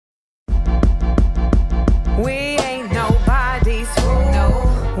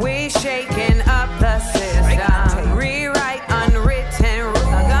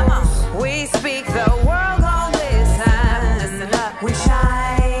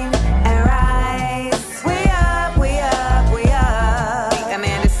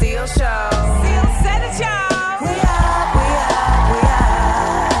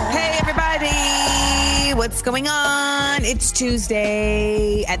going on? It's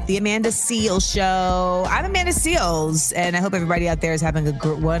Tuesday at the Amanda Seales Show. I'm Amanda Seales, and I hope everybody out there is having a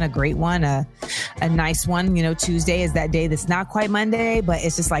great one, a nice one. You know, Tuesday is that day that's not quite Monday, but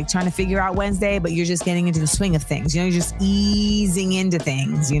it's just like trying to figure out Wednesday, but you're just getting into the swing of things. You know, you're just easing into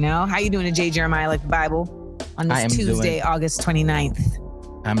things, you know? How you doing today, Jeremiah, like the Bible, on this Tuesday, August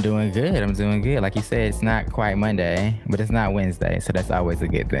 29th? I'm doing good. Like you said, it's not quite Monday, but it's not Wednesday, so that's always a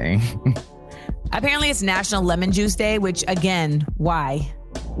good thing. Apparently it's National Lemon Juice Day, which again, why?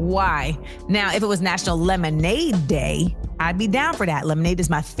 Now, if it was National Lemonade Day, I'd be down for that. Lemonade is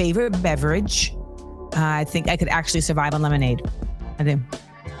my favorite beverage. I think I could actually survive on lemonade. I do.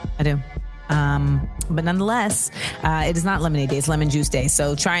 But nonetheless, it is not lemonade day, it's lemon juice day.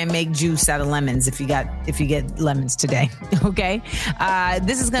 So try and make juice out of lemons if you get lemons today. Okay.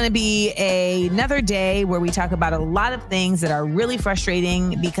 This is going to be another day where we talk about a lot of things that are really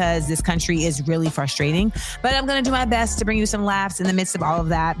frustrating because this country is really frustrating. But I'm going to do my best to bring you some laughs in the midst of all of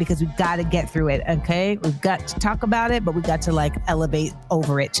that because we've got to get through it. Okay. We've got to talk about it, but we've got to like elevate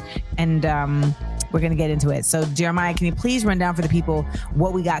over it. And, we're going to get into it. So, Jeremiah, can you please run down for the people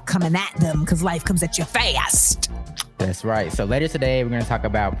what we got coming at them? Because life comes at you fast. That's right. So later today, we're going to talk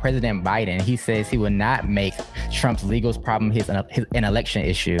about President Biden. He says he will not make Trump's legal problem an election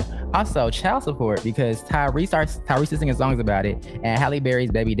issue. Also, child support, because Tyrese is singing songs about it, and Halle Berry's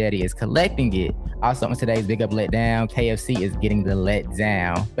baby daddy is collecting it. Also, on today's Big Up Let Down, KFC is getting the let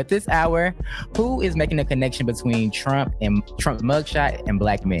down. But this hour, who is making a connection between Trump's mugshot and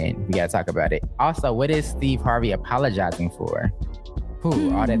black men? We got to talk about it. Also, what is Steve Harvey apologizing for?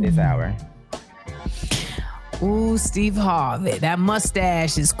 All that this hour. Ooh, Steve Harvey. That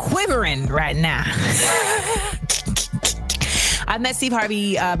mustache is quivering right now. I've met Steve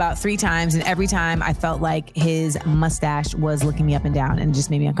Harvey about 3 times, and every time I felt like his mustache was looking me up and down and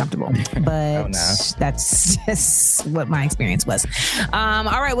just made me uncomfortable. But That's just what my experience was. All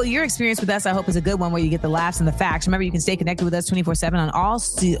right. Well, your experience with us, I hope, is a good one where you get the laughs and the facts. Remember, you can stay connected with us 24/7 on all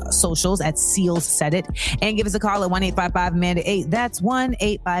socials at Seals Said It, and give us a call at 1-855-AMANDA-8. That's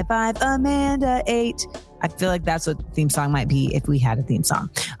 1-855-AMANDA-8. I feel like that's what the theme song might be if we had a theme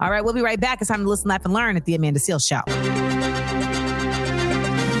song. All right, we'll be right back. It's time to listen, laugh, and learn at the Amanda Seales Show.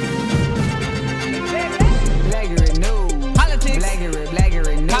 Blaggery news. Politics.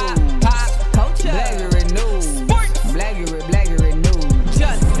 Blaggery news. Pop culture. Blaggery news. Sports. Blaggery news.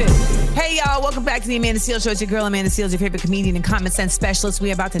 Justice. Hey, y'all. Welcome back to the Amanda Seales Show. It's your girl, Amanda Seales, your favorite comedian and common sense specialist.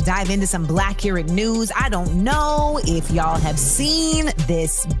 We're about to dive into some Blackurate news. I don't know if y'all have seen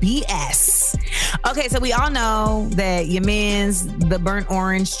this BS. Okay, so we all know that your man's the burnt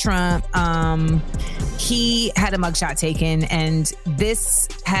orange Trump. He had a mugshot taken, and this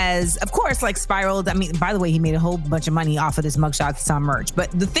has, of course, like spiraled. I mean, by the way, he made a whole bunch of money off of this mugshot that's on merch.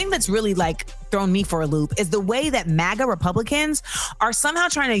 But the thing that's really like thrown me for a loop is the way that MAGA Republicans are somehow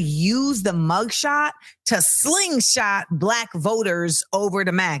trying to use the mugshot to slingshot black voters over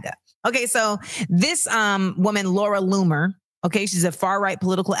to MAGA. Okay, so this woman, Laura Loomer, okay, she's a far-right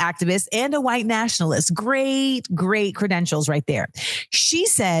political activist and a white nationalist. Great credentials right there. She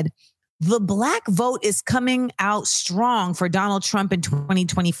said, the black vote is coming out strong for Donald Trump in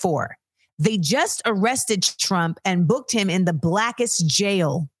 2024. They just arrested Trump and booked him in the blackest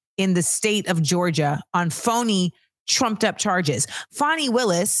jail in the state of Georgia on phony trumped-up charges. Fonnie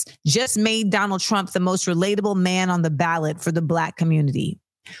Willis just made Donald Trump the most relatable man on the ballot for the black community.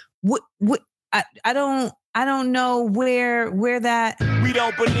 I don't know where that... We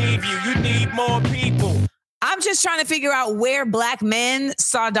don't believe you. You need more people. I'm just trying to figure out where black men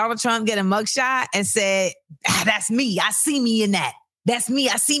saw Donald Trump get a mugshot and said, that's me. I see me in that. That's me.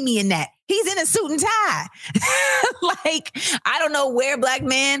 I see me in that. He's in a suit and tie. Like, I don't know where black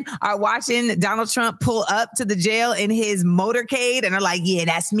men are watching Donald Trump pull up to the jail in his motorcade and are like, yeah,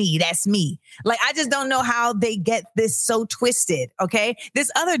 that's me. That's me. Like, I just don't know how they get this so twisted. Okay.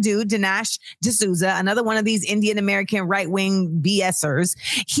 This other dude, Dinesh D'Souza, another one of these Indian American right-wing BSers,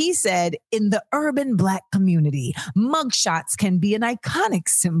 he said, in the urban black community, mugshots can be an iconic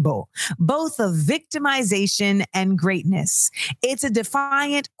symbol, both of victimization and greatness. It's a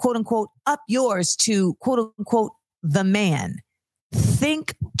defiant, quote unquote, up yours to, quote unquote, the man.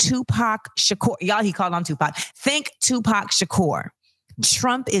 Think Tupac Shakur. Y'all, he called on Tupac. Think Tupac Shakur.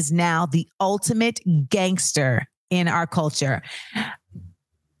 Trump is now the ultimate gangster in our culture.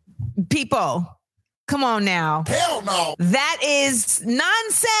 People, come on now. Hell no. That is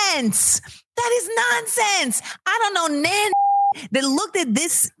nonsense. That is nonsense. I don't know nan that looked at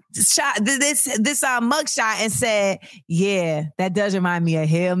this shot this mugshot and said, yeah, that does remind me of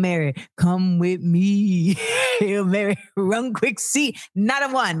Hail Mary. Come with me. Hail Mary, run quick, see. Not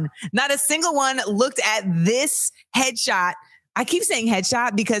a single one looked at this headshot. I keep saying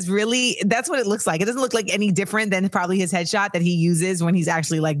headshot because really that's what it looks like. It doesn't look like any different than probably his headshot that he uses when he's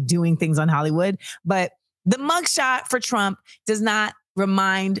actually like doing things on Hollywood. But the mugshot for Trump does not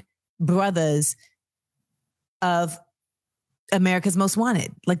remind brothers of America's Most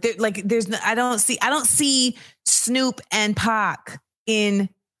Wanted. I don't see Snoop and Pac in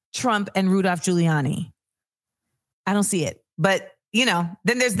Trump and Rudolph Giuliani. I don't see it. But then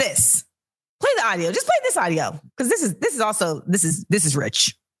there's this. Play the audio. Just play this audio because this is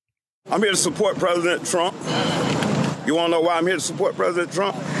rich. I'm here to support President Trump. You want to know why I'm here to support President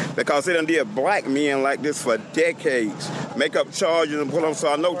Trump? Because they done did black men like this for decades. Make up charges and put them,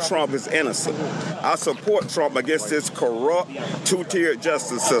 so I know Trump is innocent. I support Trump against this corrupt, two-tiered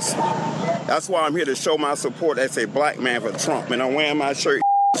justice system. That's why I'm here to show my support as a black man for Trump. And I'm wearing my shirt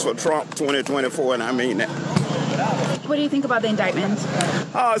for Trump 2024, and I mean that. What do you think about the indictment?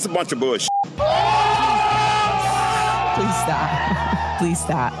 Oh, it's a bunch of bullshit. Please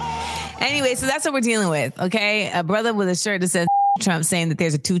stop. Anyway, so that's what we're dealing with, okay? A brother with a shirt that says Trump saying that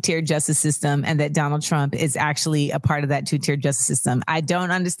there's a two-tiered justice system and that Donald Trump is actually a part of that two-tiered justice system. I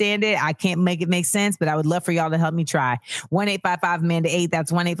don't understand it. I can't make it make sense, but I would love for y'all to help me try. 1-855-AMANDA-8.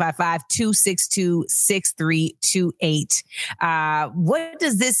 That's 1-855-262-6328. What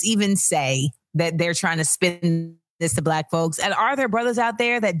does this even say that they're trying to spin this to black folks? And are there brothers out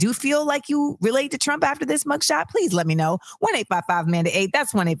there that do feel like you relate to Trump after this mugshot? Please let me know. 1-855-AMANDA-8.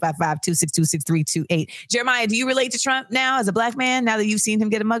 That's 1-855-262-6328. Jeremiah, do you relate to Trump now as a black man, now that you've seen him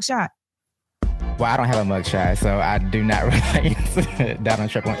get a mugshot? Well, I don't have a mugshot, so I do not relate to Donald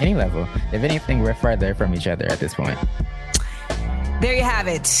Trump on any level. If anything, we're further from each other at this point. There you have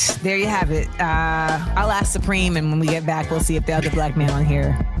it. I'll ask Supreme, and when we get back, we'll see if the other black man on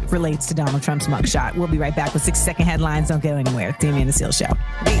here relates to Donald Trump's mugshot. We'll be right back with 60-second headlines. Don't go anywhere. It's the Amanda Seales Show.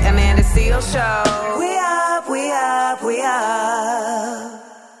 The Amanda Seales Show. We up.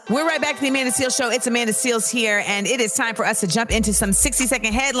 We're right back to the Amanda Seales Show. It's Amanda Seales here, and it is time for us to jump into some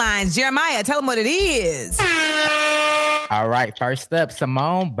 60-second headlines. Jeremiah, tell them what it is. All right, first up,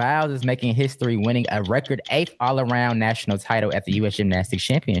 Simone Biles is making history, winning a record 8th all-around national title at the U.S. Gymnastics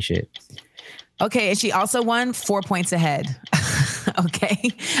Championships. Okay, and she also won 4 points ahead, okay,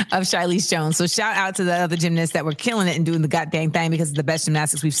 of Charlize Jones. So shout out to the other gymnasts that were killing it and doing the goddamn thing because it's the best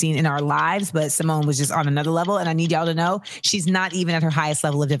gymnastics we've seen in our lives. But Simone was just on another level, and I need y'all to know she's not even at her highest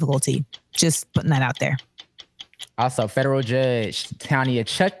level of difficulty. Just putting that out there. Also, federal judge Tanya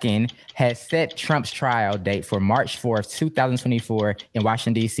Chutkan has set Trump's trial date for March 4th, 2024 in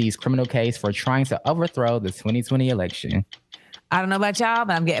Washington, D.C.'s criminal case for trying to overthrow the 2020 election. I don't know about y'all,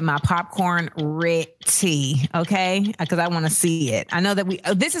 but I'm getting my popcorn ready, okay? Because I want to see it. I know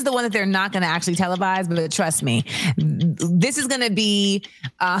that this is the one that they're not going to actually televise, but trust me, this is going to be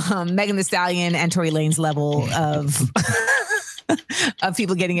Megan Thee Stallion and Tory Lanez level of of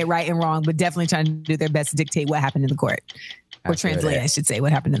people getting it right and wrong, but definitely trying to do their best to dictate what happened in the court. Or translate, I should say,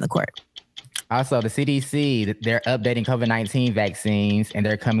 what happened in the court. Also, the CDC, they're updating COVID-19 vaccines, and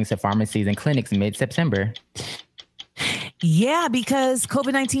they're coming to pharmacies and clinics mid-September. Yeah, because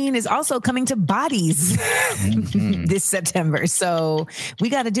COVID-19 is also coming to bodies this September. So we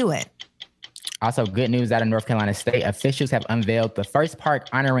got to do it. Also, good news out of North Carolina State. Officials have unveiled the first park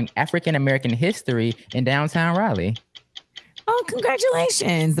honoring African-American history in downtown Raleigh. Oh,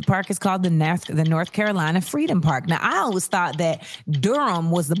 congratulations. The park is called the North Carolina Freedom Park. Now, I always thought that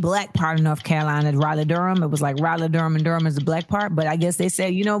Durham was the black part of North Carolina, Raleigh-Durham. It was like Raleigh-Durham and Durham is the black part. But I guess they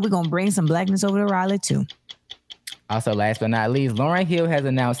said, we're going to bring some blackness over to Raleigh, too. Also, last but not least, Lauryn Hill has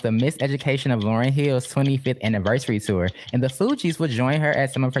announced the Miseducation of Lauryn Hill's 25th anniversary tour, and the Fugees will join her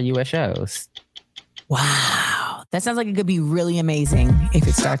at some of her U.S. shows. Wow. That sounds like it could be really amazing if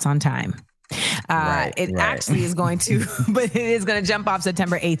it starts on time. It actually is going to, but it is going to jump off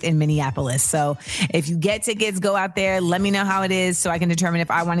September 8th in Minneapolis. So if you get tickets, go out there. Let me know how it is so I can determine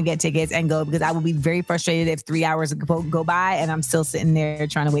if I want to get tickets and go, because I will be very frustrated if 3 hours go by and I'm still sitting there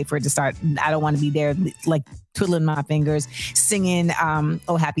trying to wait for it to start. I don't want to be there like twiddling my fingers, singing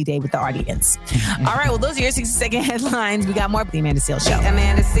Oh Happy Day with the audience. All right, well, those are your 60-second headlines. We got more of the Amanda Seales Show.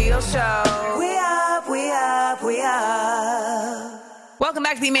 Amanda Seales Show. We up. Welcome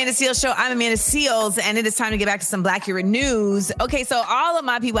back to the Amanda Seales Show. I'm Amanda Seales, and it is time to get back to some Black Hero news. Okay, so all of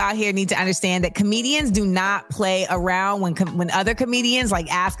my people out here need to understand that comedians do not play around when other comedians like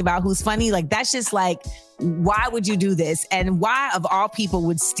ask about who's funny. Like, that's just like, why would you do this? And why, of all people,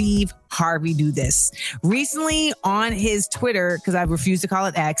 would Steve Harvey do this? Recently on his Twitter, because I refuse to call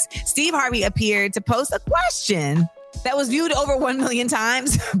it X, Steve Harvey appeared to post a question that was viewed over 1 million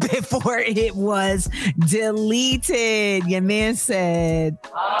times before it was deleted. Your man said,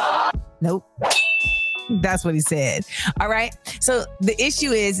 nope. That's what he said. All right. So the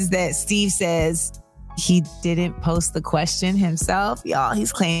issue is that Steve says he didn't post the question himself. Y'all,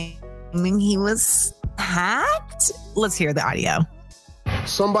 he's claiming he was hacked. Let's hear the audio.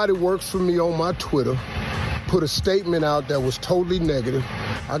 Somebody works for me on my Twitter, put a statement out that was totally negative.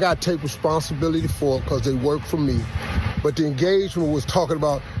 I got to take responsibility for it because they work for me. But the engagement was talking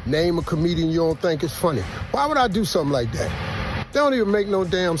about name a comedian you don't think is funny. Why would I do something like that? That don't even make no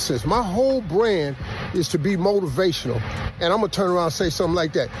damn sense. My whole brand is to be motivational. And I'm going to turn around and say something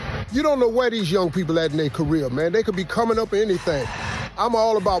like that. You don't know where these young people at in their career, man. They could be coming up in anything. I'm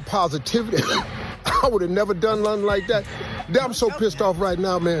all about positivity. I would have never done nothing like that. I'm so pissed off right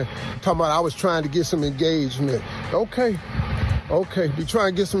now, man. Talking about I was trying to get some engagement. Okay, be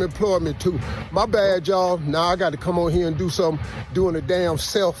trying to get some employment too. My bad, y'all. Now I got to come on here and do something, doing a damn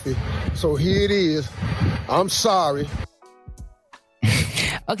selfie. So here it is. I'm sorry.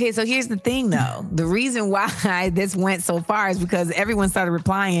 Okay, so here's the thing, though. The reason why this went so far is because everyone started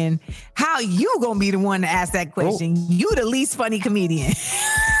replying, how you gonna be the one to ask that question? Oh. You the least funny comedian.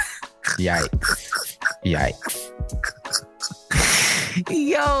 Yikes.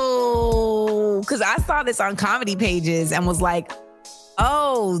 Yo, because I saw this on comedy pages and was like,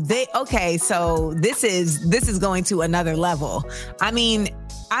 oh, so this is going to another level. I mean,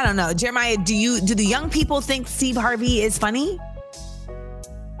 I don't know. Jeremiah, do the young people think Steve Harvey is funny?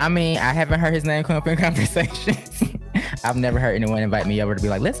 I mean, I haven't heard his name come up in conversations. I've never heard anyone invite me over to be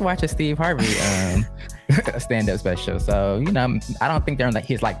like, let's watch a Steve Harvey stand-up special. So, you know, I don't think they're in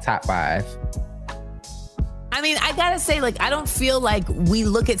his top 5. I mean, I gotta say, I don't feel like we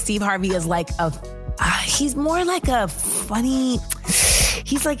look at Steve Harvey as he's more like a funny,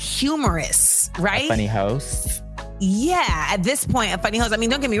 he's like humorous, right? A funny host. Yeah, at this point, a funny host. I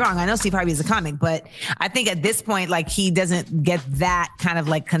mean, don't get me wrong. I know Steve Harvey is a comic, but I think at this point, he doesn't get that kind of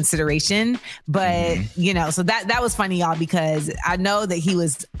consideration. But, so that was funny, y'all, because I know that he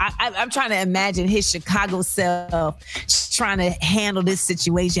was, I'm trying to imagine his Chicago self trying to handle this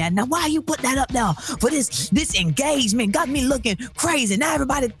situation. Now, why you put that up now for this engagement? Got me looking crazy. Now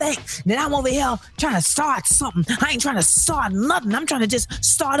everybody thinks that I'm over here trying to start something. I ain't trying to start nothing. I'm trying to just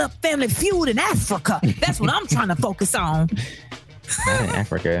start up Family Feud in Africa. That's what I'm trying to focus on. Not in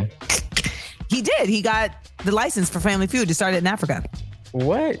Africa. He did. He got the license for Family Feud to start it in Africa.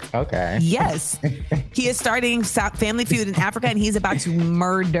 What? Okay. Yes. He is starting Family Feud in Africa, and he's about to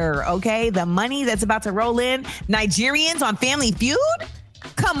murder, okay? The money that's about to roll in. Nigerians on Family Feud?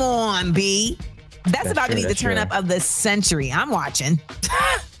 Come on, B. That's about to be the turn up of the century. I'm watching.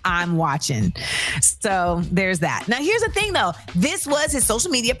 So there's that. Now, here's the thing, though. This was his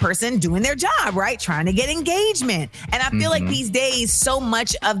social media person doing their job, right? Trying to get engagement. And I feel like these days, so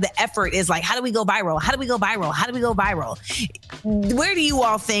much of the effort is how do we go viral? How do we go viral? How do we go viral? Where do you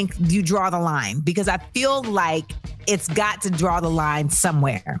all think you draw the line? Because I feel like it's got to draw the line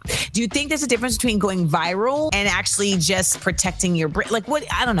somewhere. Do you think there's a difference between going viral and actually just protecting your brand? What?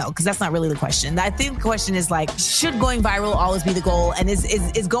 I don't know, because that's not really the question. I think the question is should going viral always be the goal? And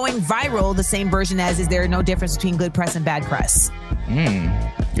is going viral the same version as, is there no difference between good press and bad press?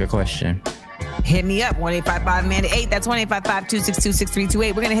 Good question. Hit me up, 1-855-AMANDA-8. That's 1-855-262-6328.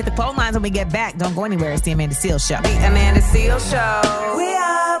 We're going to hit the phone lines when we get back. Don't go anywhere. It's the Amanda Seales Show. The Amanda Seales Show. We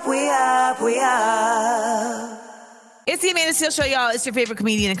up. It's the Amanda Seales Show, y'all. It's your favorite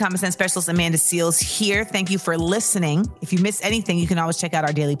comedian and common sense specialist, Amanda Seales, here. Thank you for listening. If you missed anything, you can always check out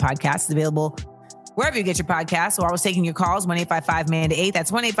our daily podcast. It's available wherever you get your podcasts. So I was taking your calls, 1-855-AMANDA-8.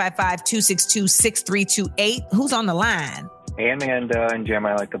 That's 1-855-262-6328. Who's on the line? Hey, Amanda and Jam,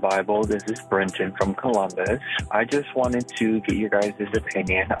 I Like the Bible. This is Brenton from Columbus. I just wanted to get your guys'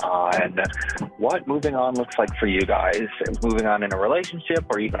 opinion on what moving on looks like for you guys. Moving on in a relationship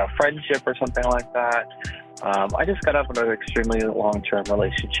or even a friendship or something like that. I just got out of an extremely long-term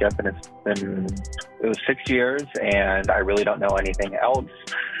relationship, and it was 6 years, and I really don't know anything else.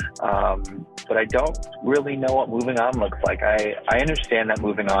 But I don't really know what moving on looks like. I understand that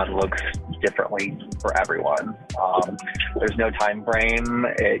moving on looks differently for everyone. There's no time frame.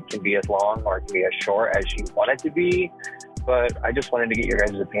 It can be as long or it can be as short as you want it to be. But I just wanted to get your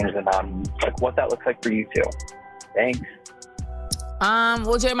guys' opinions on what that looks like for you too. Thanks.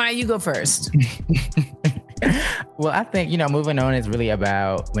 Well, Jeremiah, you go first. Well, I think, moving on is really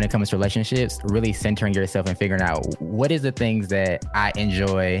about, when it comes to relationships, really centering yourself and figuring out what is the things that I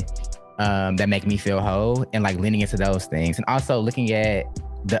enjoy that make me feel whole, and like leaning into those things. And also looking at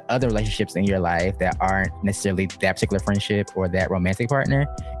the other relationships in your life that aren't necessarily that particular friendship or that romantic partner,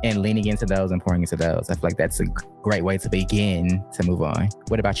 and leaning into those and pouring into those. I feel like that's a great way to begin to move on.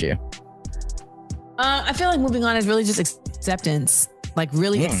 What about you? I feel like moving on is really just acceptance. Like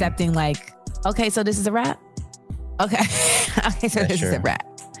really accepting, like, okay, so this is a wrap. Okay. Okay, so this is a wrap.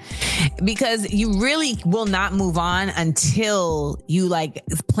 Because you really will not move on until you like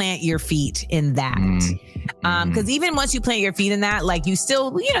plant your feet in that. Because even once you plant your feet in that, like you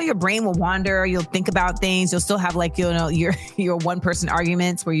still, your brain will wander. You'll think about things. You'll still have like, your one person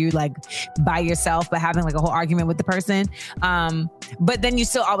arguments where you like by yourself, but having like a whole argument with the person. But then you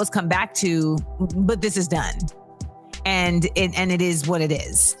still always come back to, but this is done. And it is what it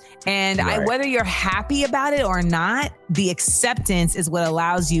is. And right. Whether you're happy about it or not, the acceptance is what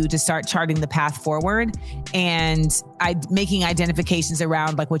allows you to start charting the path forward and making identifications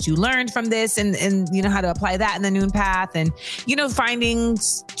around like what you learned from this and how to apply that in the new path, and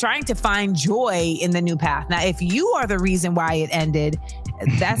trying to find joy in the new path. Now, if you are the reason why it ended,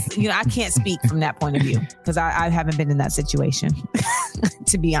 that's I can't speak from that point of view because I haven't been in that situation,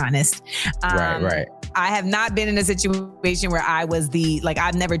 to be honest. Right. I have not been in a situation where I was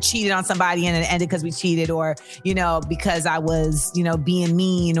I've never cheated on somebody and it ended because we cheated, or, because I was, being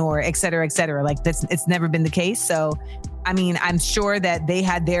mean, or et cetera, et cetera. Like it's never been the case. So, I mean, I'm sure that they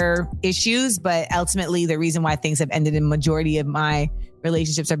had their issues, but ultimately the reason why things have ended in majority of my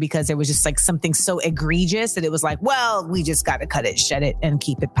relationships are because there was just like something so egregious that it was like, well, we just got to cut it, shut it, and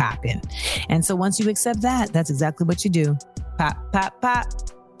keep it popping. And so once you accept that, that's exactly what you do. Pop, pop, pop,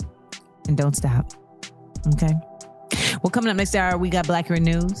 and don't stop. Okay. Well, coming up next hour, we got Black Year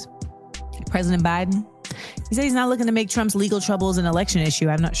News. President Biden, he said he's not looking to make Trump's legal troubles an election issue.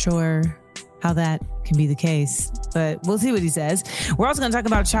 I'm not sure how that can be the case, but we'll see what he says. We're also going to talk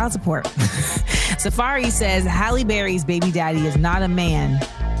about child support. Safari says Halle Berry's baby daddy is not a man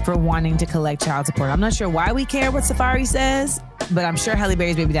for wanting to collect child support. I'm not sure why we care what Safari says, but I'm sure Halle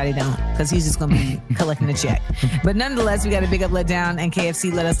Berry's baby daddy don't, because he's just going to be collecting a check. But nonetheless, we got a big up, let down, and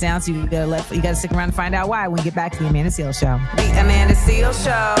KFC let us down. So you got to stick around to find out why when we get back to the Amanda Seales Show. The Amanda Seales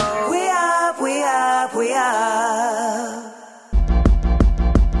Show. We up, we up, we up.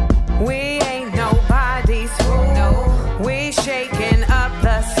 We ain't nobody's fool. No. We shaking up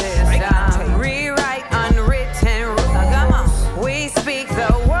the system. Rewrite unwritten rules. Come on. We speak,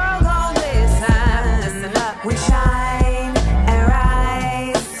 the world gon' listen. Listen up. We shine and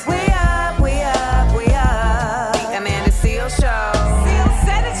rise. We up, we up, we up. The Amanda Seales Show. Seales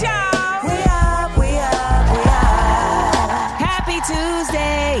said it, y'all. We up, we up, we up. Happy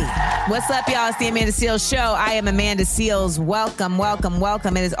Tuesday. What's up, y'all? It's the Amanda Seales Show. I am Amanda Seales. Welcome, welcome,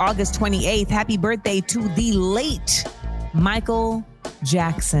 welcome. It is August 28th. Happy birthday to the late Michael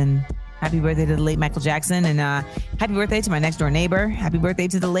Jackson. Happy birthday to the late Michael Jackson. And happy birthday to my next door neighbor. Happy birthday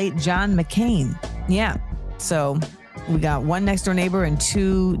to the late John McCain. Yeah. So we got one next door neighbor and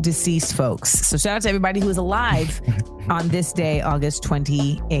two deceased folks. So shout out to everybody who is alive on this day, August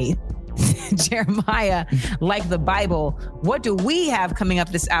 28th. Jeremiah, like the Bible, what do we have coming up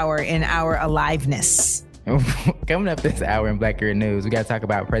this hour in our aliveness? Coming up this hour in Black Year News, we got to talk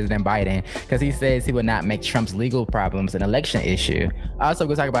about President Biden because he says he would not make Trump's legal problems an election issue. Also,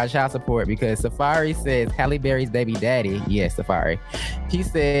 we're going to talk about child support because Safari says Halle Berry's baby daddy, yes, Safari, he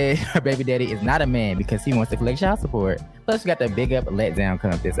said her baby daddy is not a man because he wants to collect child support. Plus, we got the big up letdown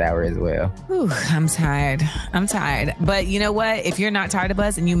coming up this hour as well. Whew, I'm tired. But you know what? If you're not tired of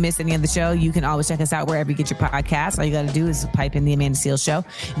us and you miss any of the show, you can always check us out wherever you get your podcasts. All you got to do is pipe in the Amanda Seales Show.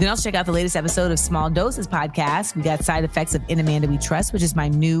 You can also check out the latest episode of Small Doses Podcast. We got Side Effects of In Amanda We Trust, which is my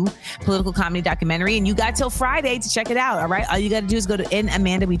new political comedy documentary. And you got till Friday to check it out. All right. All you got to do is go to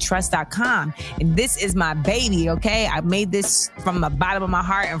inamandawetrust.com. And this is my baby. Okay. I made this from the bottom of my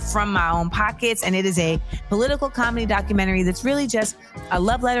heart and from my own pockets. And it is a political comedy documentary that's really just a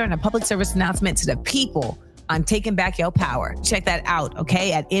love letter and a public service announcement to the people on taking back your power. Check that out,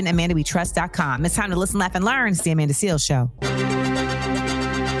 okay, at inamandawetrust.com. It's time to listen, laugh, and learn. It's the Amanda Seales Show. Black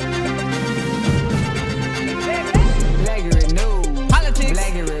news. Politics.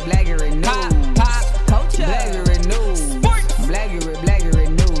 Black news. Pop culture. Black news. Sports. Black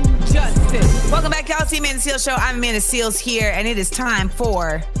news. Justice. Welcome back, y'all. It's the Amanda Seales Show. I'm Amanda Seales here, and it is time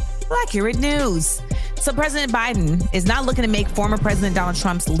for Black News. So President Biden is not looking to make former President Donald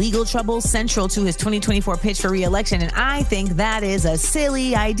Trump's legal troubles central to his 2024 pitch for re-election. And I think that is a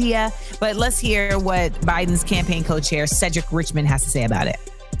silly idea. But let's hear what Biden's campaign co-chair, Cedric Richmond, has to say about it.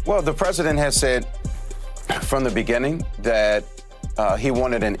 Well, the president has said from the beginning that he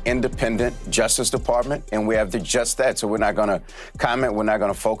wanted an independent Justice Department, and we have just that. So we're not going to comment. We're not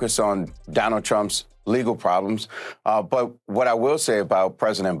going to focus on Donald Trump's legal problems. But what I will say about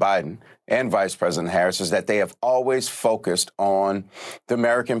President Biden and Vice President Harris is that they have always focused on the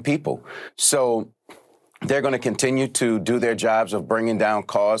American people. So they're going to continue to do their jobs of bringing down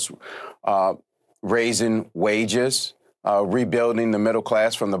costs, raising wages, rebuilding the middle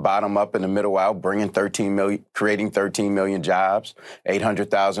class from the bottom up and the middle out, creating 13 million jobs,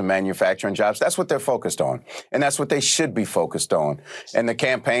 800,000 manufacturing jobs. That's what they're focused on. And that's what they should be focused on. And the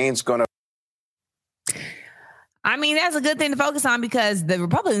campaign's going to. I mean, that's a good thing to focus on because the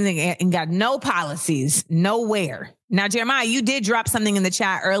Republicans ain't got no policies nowhere. Now, Jeremiah, you did drop something in the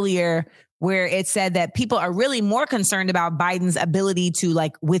chat earlier where it said that people are really more concerned about Biden's ability to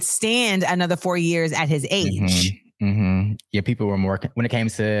withstand another 4 years at his age. Yeah, people were more, when it came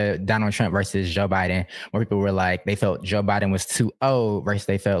to Donald Trump versus Joe Biden, where people were like, they felt Joe Biden was too old versus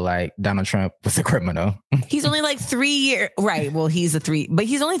they felt like Donald Trump was a criminal. He's only 3 years. Right. Well, he's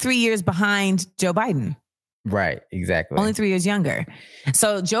only 3 years behind Joe Biden. Right, exactly. Only 3 years younger.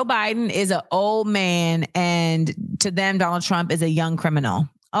 So Joe Biden is an old man, and to them, Donald Trump is a young criminal.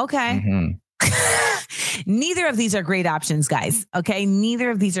 Okay. Neither of these are great options, guys. Okay. Neither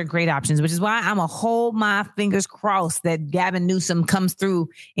of these are great options, which is why I'm going to hold my fingers crossed that Gavin Newsom comes through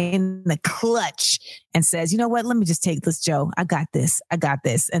in the clutch and says, you know what? Let me just take this, Joe. I got this.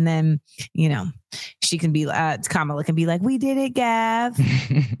 And then, she can be, Kamala can be like, we did it, Gav.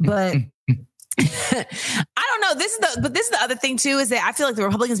 But I don't know. This is the other thing too, is that I feel like the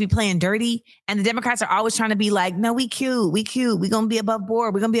Republicans be playing dirty and the Democrats are always trying to be like, no, we cute. We going to be above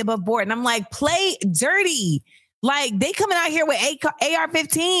board. We're going to be above board. And I'm like, play dirty. Like, they coming out here with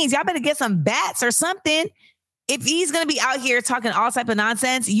AR-15s. Y'all better get some bats or something. If he's going to be out here talking all type of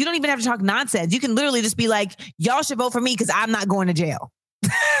nonsense, you don't even have to talk nonsense. You can literally just be like, y'all should vote for me because I'm not going to jail.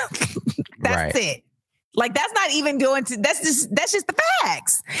 That's it. Like, that's not even going to, that's just the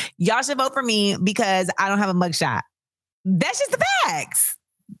facts. Y'all should vote for me because I don't have a mugshot. That's just the facts.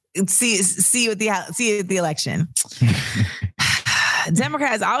 See you at the election.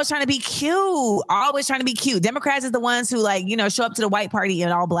 Democrats always trying to be cute. Democrats is the ones who show up to the white party in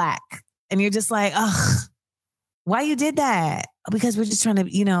all black. And you're just like, ugh, why you did that? Because we're just trying to,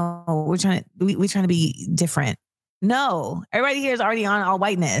 we're trying to be different. No, everybody here is already on all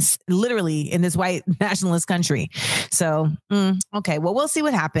whiteness, literally, in this white nationalist country. So, okay, well, we'll see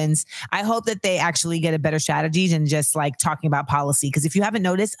what happens. I hope that they actually get a better strategy than just talking about policy. Because if you haven't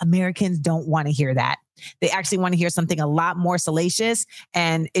noticed, Americans don't want to hear that. They actually want to hear something a lot more salacious.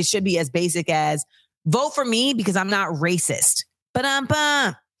 And it should be as basic as vote for me because I'm not racist. But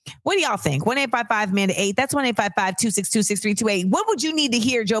what do y'all think? 1-855-MANDA-8. That's 1-855-262-6328. What would you need to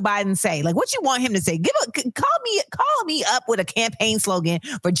hear Joe Biden say? What you want him to say? Call me up with a campaign slogan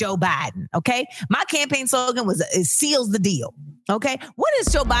for Joe Biden. Okay. My campaign slogan it seals the deal. Okay. What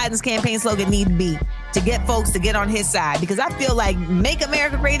does Joe Biden's campaign slogan need to be to get folks to get on his side? Because I feel like Make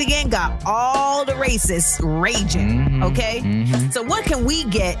America Great Again got all the racists raging. Okay. So what can we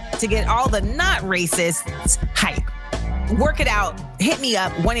get to get all the not racists hype? Work it out. Hit me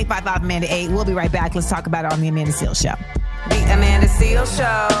up. 1-855-MANDA-8. We'll be right back. Let's talk about it on the Amanda Seales Show. The Amanda Seales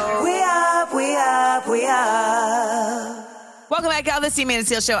Show. We up. Welcome back, y'all. This is the Amanda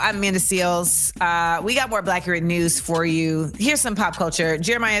Seales Show. I'm Amanda Seales. We got more Black Accurate news for you. Here's some pop culture.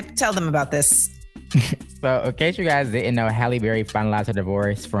 Jeremiah, tell them about this. So, in case you guys didn't know, Halle Berry finalized her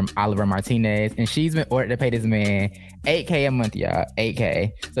divorce from Oliver Martinez, and she's been ordered to pay this man $8,000 a month, y'all.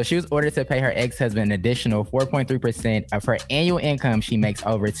 $8,000. So she was ordered to pay her ex-husband an additional 4.3% of her annual income. She makes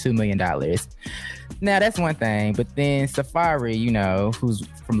over $2 million. Now, that's one thing. But then Safari, who's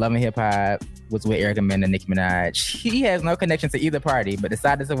from Love and Hip Hop, was with Erica Mena and Nicki Minaj. He has no connection to either party, but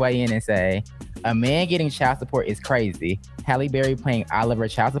decided to weigh in and say, a man getting child support is crazy. Halle Berry paying Oliver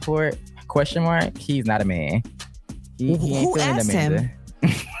child support? ? He's not a man. He who asked him?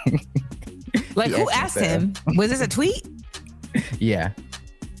 Who asked him? Was this a tweet? Yeah.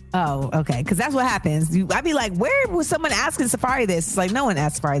 Oh, okay. Because that's what happens. I'd be like, where was someone asking Safari this? It's like, no one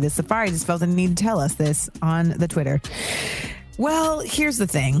asked Safari this. Safari just felt the need to tell us this on the Twitter. Well, here's the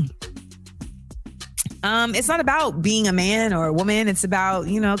thing. It's not about being a man or a woman. It's about,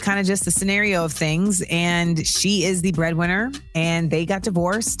 kind of just the scenario of things. And she is the breadwinner and they got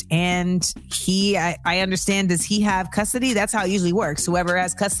divorced. And I understand, does he have custody? That's how it usually works. Whoever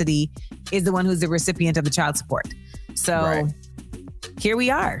has custody is the one who's the recipient of the child support. So Here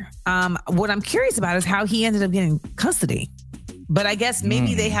we are. What I'm curious about is how he ended up getting custody. But I guess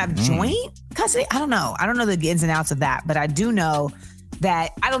maybe they have joint custody. I don't know. I don't know the ins and outs of that. But I do know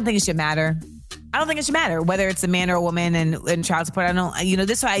that I don't think it should matter. I don't think it should matter whether it's a man or a woman and child support. I don't,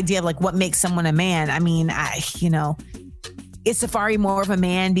 this idea of like what makes someone a man. I mean, is Safari more of a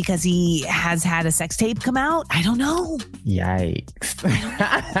man because he has had a sex tape come out? I don't know. Yikes.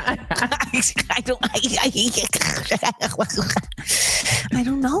 I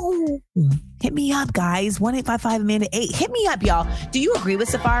don't know. Hit me up, guys. 1-855-AMANDA-8. Hit me up, y'all. Do you agree with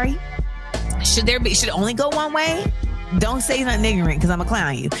Safari? Should it only go one way? Don't say nothing ignorant because I'm going to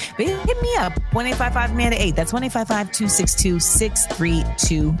clown you. But hit me up. 1-855-AMANDA-8. That's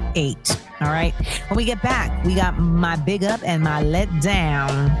 1-855-262-6328. All right. When we get back, we got my big up and my let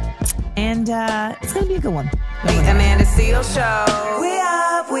down. And it's going to be a good one. The Amanda Seal Show. We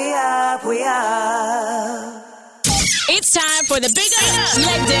up, we up, we up. It's time for the Big Up,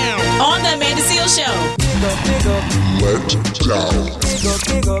 Let Down on the Amanda Seal Show. Big up, let down.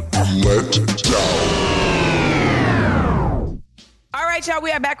 Big up, let down. All right, y'all,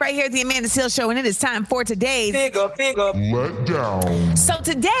 we are back right here at the Amanda Seal Show, and it is time for today's Big up, let down. So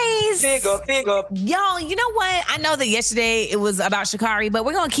today's Big up. Y'all, you know what? I know that yesterday it was about Sha'Carri, but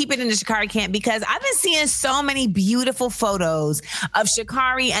we're going to keep it in the Sha'Carri camp because I've been seeing so many beautiful photos of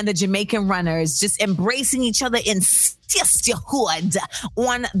Sha'Carri and the Jamaican runners just embracing each other in sisterhood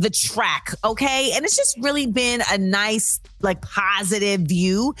on the track, okay? And it's just really been a nice, positive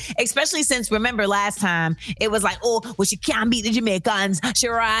view, especially since, remember last time, it was like, oh, well, she can't beat the Jamaicans. She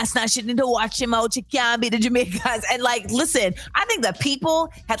need to watch him out. She can't beat the Jamaicans. And listen, I think the people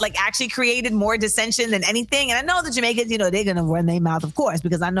had actually created more dissension than anything. And I know the Jamaicans, they're going to run their mouth, of course,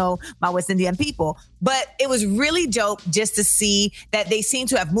 because I know my West Indian people. But it was really dope just to see that they seem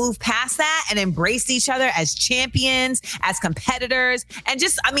to have moved past that and embraced each other as champions, as competitors. And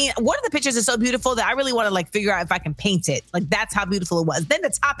just, one of the pictures is so beautiful that I really want to figure out if I can paint it. That's how beautiful it was. Then to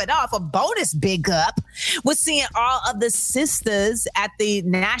top it off, a bonus big up was seeing all of the sisters at the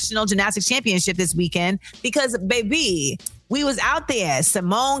National Gymnastics Championship this weekend because, baby, we was out there.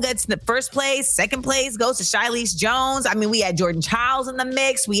 Simone gets the first place. Second place goes to Shilese Jones. We had Jordan Childs in the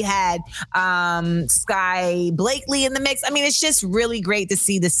mix. We had Sky Blakely in the mix. It's just really great to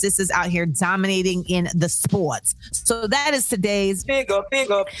see the sisters out here dominating in the sports. So that is today's Big Up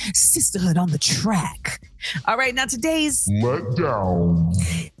Sisterhood on the Track. All right, now today's letdown.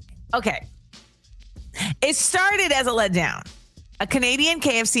 Okay. It started as a letdown. A Canadian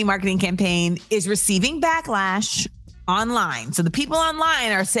KFC marketing campaign is receiving backlash online. So the people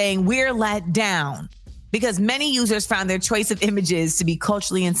online are saying we're let down because many users found their choice of images to be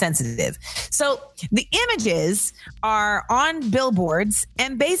culturally insensitive. So the images are on billboards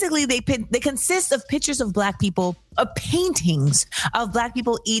and basically they consist of pictures of Black people, of paintings of Black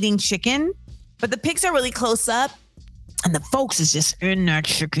people eating chicken. But the pics are really close up, and the folks is just in that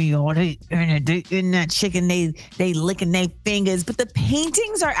chicken, y'all. They in that chicken. They licking their fingers. But the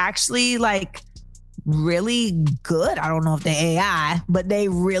paintings are actually really good. I don't know if they're AI, but they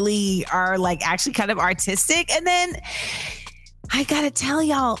really are actually kind of artistic. And then I gotta tell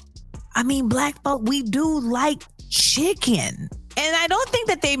y'all, Black folk, we do like chicken. And I don't think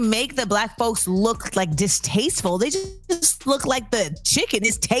that they make the Black folks look distasteful. They just look like the chicken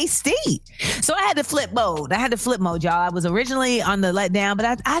is tasty. So I had to flip mode. Y'all. I was originally on the letdown, but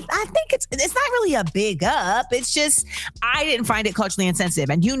I think it's not really a big up. It's just, I didn't find it culturally insensitive.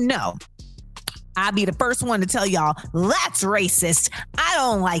 And I'll be the first one to tell y'all, that's racist. I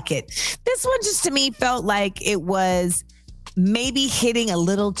don't like it. This one just to me felt like it was maybe hitting a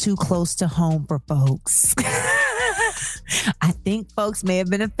little too close to home for folks. I think folks may have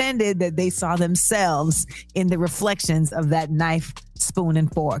been offended that they saw themselves in the reflections of that knife, spoon,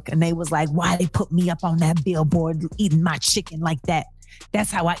 and fork. And they was like, why they put me up on that billboard eating my chicken like that? That's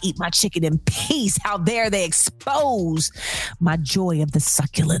how I eat my chicken in peace. How dare they expose my joy of the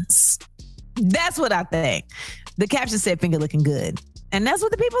succulence? That's what I think. The caption said finger looking good. And that's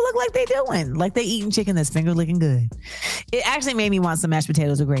what the people look like they doing. Like they eating chicken that's finger looking good. It actually made me want some mashed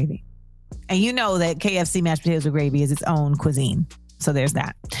potatoes with gravy. And you know that KFC mashed potatoes with gravy is its own cuisine. So there's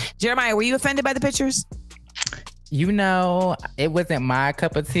that. Jeremiah, were you offended by the pictures? It wasn't my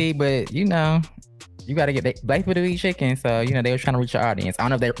cup of tea, but you got to get Black people to eat chicken. So, they were trying to reach your audience. I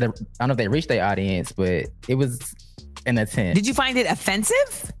don't know if they reached their audience, but it was an attempt. Did you find it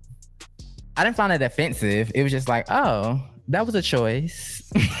offensive? I didn't find it offensive. It was just like, oh, that was a choice.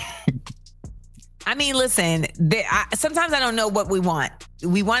 I mean, listen, sometimes I don't know what we want.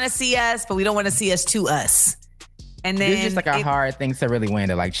 We want to see us, but we don't want to see us to us. And then it's just like a hard thing to really win.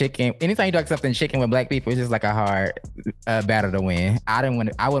 To like chicken. Anytime you do something chicken with black people, it's just like a hard battle to win. I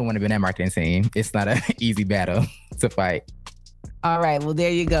wouldn't want to be in that marketing team. It's not an easy battle to fight. All right. Well,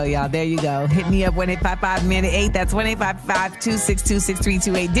 there you go, y'all. There you go. Hit me up 1-855-MANDA-8. That's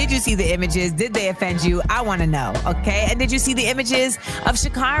 1-855-262-6328. Did you see the images? Did they offend you? I want to know. Okay. And did you see the images of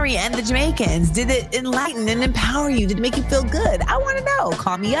Sha'Carri and the Jamaicans? Did it enlighten and empower you? Did it make you feel good? I want to know.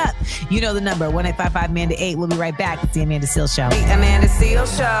 Call me up. You know the number, 1-855-MANDA-8. We'll be right back. It's the Amanda Seales Show. The Amanda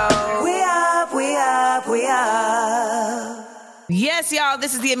Seales Show. We up, we up, we up. Yes, y'all.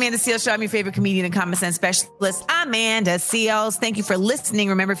 This is the Amanda Seales Show. I'm your favorite comedian and common sense specialist, Amanda Seales. Thank you for listening.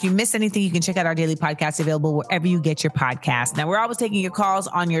 Remember, if you missed anything, you can check out our daily podcast available wherever you get your podcast. Now, we're always taking your calls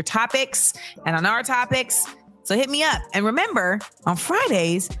on your topics and on our topics. So hit me up. And remember, on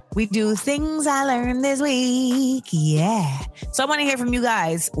Fridays, we do things I learned this week. Yeah. So I want to hear from you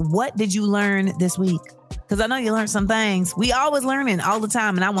guys. What did you learn this week? Because I know you learned some things. We always learning all the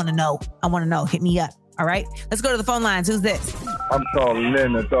time. And I want to know. Hit me up. All right. Let's go to the phone lines. Who's this? I'm calling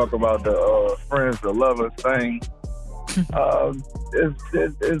in to talk about the friends to lovers thing.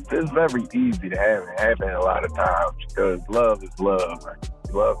 It's very easy to have it happen a lot of times because love is love. Right?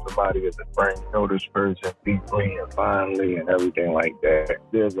 You love somebody as a friend, you know this person deeply and fondly and everything like that.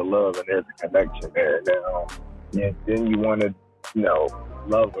 There's a love and there's a connection there now. And then you want to,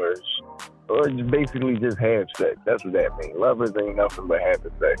 lovers, or basically just have sex. That's what that means. Lovers ain't nothing but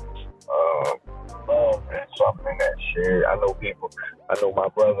having sex. Love is something that's shared. I know my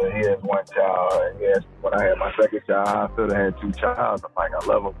brother, he has one child, and yes, when I had my second child, I still had two child. I'm like, I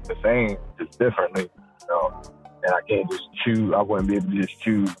love them the same, just differently, and I can't just choose, I wouldn't be able to just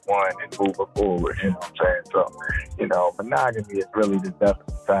choose one and move it forward, you know what I'm saying? So, monogamy is really the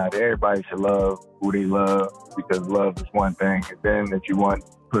definite side. Everybody should love who they love because love is one thing, and then if you want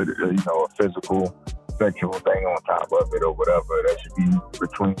to put, a physical sexual thing on top of it or whatever, that should be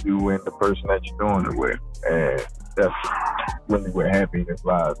between you and the person that you're doing it with. And that's really where happiness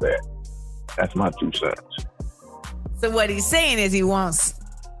lies at. That's my 2 cents. So what he's saying is he wants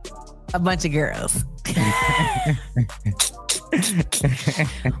a bunch of girls.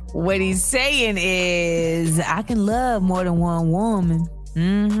 What he's saying is I can love more than one woman.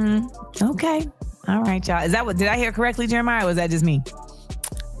 Mm-hmm. Okay. All right, y'all. Is that what, did I hear correctly, Jeremiah, or was that just me?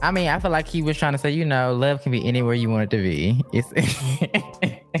 I mean, I feel like he was trying to say, love can be anywhere you want it to be. It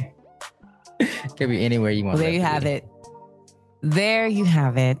can be anywhere you want it to be. There you have it. There you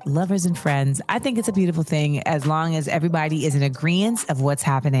have it. Lovers and friends. I think it's a beautiful thing as long as everybody is in agreement of what's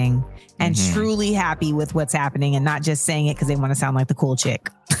happening and truly happy with what's happening and not just saying it because they want to sound like the cool chick.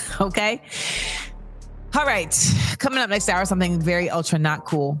 Okay? All right. Coming up next hour, something very ultra not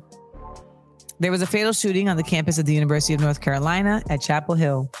cool. There was a fatal shooting on the campus of the University of North Carolina at Chapel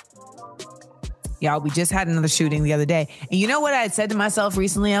Hill. Y'all, we just had another shooting the other day. And you know what I had said to myself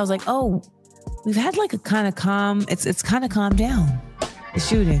recently? I was like, oh, we've had like a kind of calm, it's kind of calmed down, the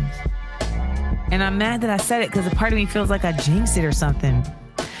shootings. And I'm mad that I said it because a part of me feels like I jinxed it or something.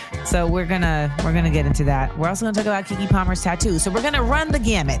 So we're gonna get into that. We're also gonna talk about Keke Palmer's tattoo. So we're gonna run the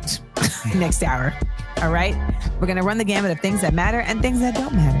gamut next hour. All right? We're going to run the gamut of things that matter and things that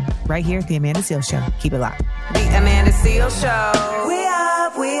don't matter right here at The Amanda Seales Show. Keep it locked. The Amanda Seales Show. We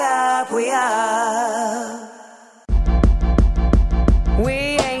up, we up, we up. We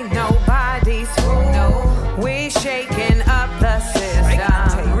ain't nobody's fool. No. We shaking up the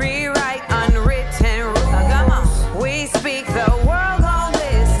system. Rewrite unwritten rules. Come on. We speak, the world gon'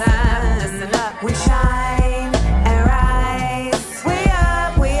 listen. Listen up. We shine and rise. We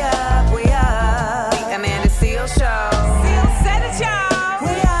up, we up, we up. The Amanda Seales Show. Seales said it, y'all.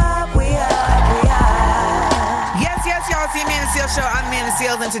 We up, we up, we up. Yes, y'all. It's the Amanda Seales Show. I'm Amanda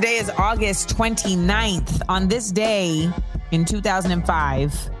Seales, and today is August 29th. On this day in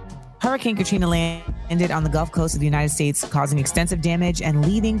 2005, Hurricane Katrina landed on the Gulf Coast of the United States, causing extensive damage and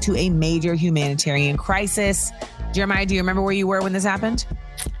leading to a major humanitarian crisis. Jeremiah, do you remember where you were when this happened?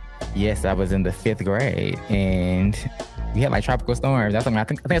 Yes, I was in the 5th grade, and we had like tropical storms. That's something I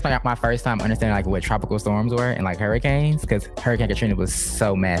think it's like my first time understanding like what tropical storms were and like hurricanes, because Hurricane Katrina was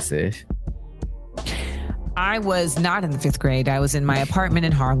so massive. I was not in the 5th grade. I was in my apartment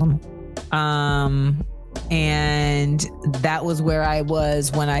in Harlem. And that was where I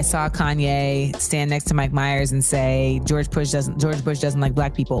was when I saw Kanye stand next to Mike Myers and say, George Bush doesn't like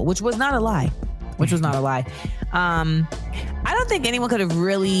black people, which was not a lie. I don't think anyone could have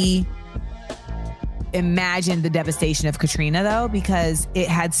really imagine the devastation of Katrina, though, because it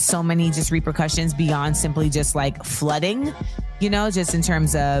had so many just repercussions beyond simply just like flooding, just in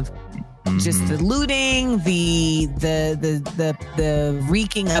terms of just the looting, the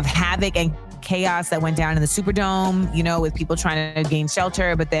wreaking of havoc and chaos that went down in the Superdome, with people trying to gain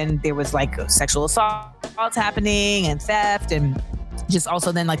shelter. But then there was like sexual assaults happening and theft, and just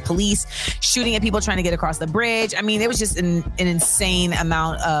also then like police shooting at people trying to get across the bridge. I mean, it was just an insane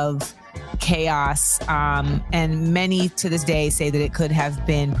amount of chaos. And many to this day say that it could have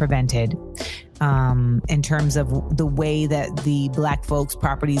been prevented in terms of the way that the Black folks'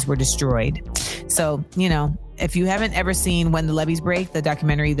 properties were destroyed. So, if you haven't ever seen When the Levees Break, the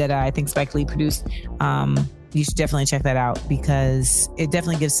documentary that I think Spike Lee produced, you should definitely check that out, because it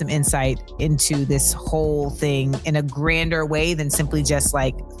definitely gives some insight into this whole thing in a grander way than simply just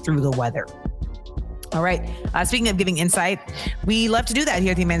like through the weather. All right. Speaking of giving insight, we love to do that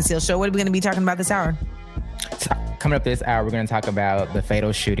here at the Amanda Seales Show. What are we going to be talking about this hour? Coming up this hour, we're going to talk about the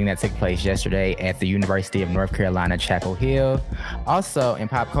fatal shooting that took place yesterday at the University of North Carolina, Chapel Hill. Also, in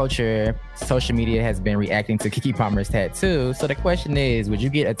pop culture, social media has been reacting to Keke Palmer's tattoo. So the question is, would you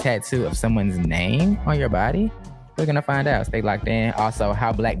get a tattoo of someone's name on your body? We're going to find out. Stay locked in. Also,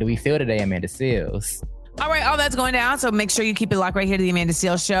 how black do we feel today, Amanda Seales? All right, all that's going down. So make sure you keep it locked right here to the Amanda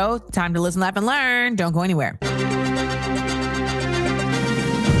Seales Show. Time to listen, laugh, and learn. Don't go anywhere.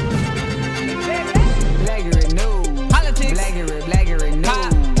 Blaggery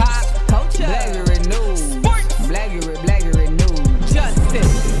news. Pop culture. Blaggery news. Sports. Blaggery news.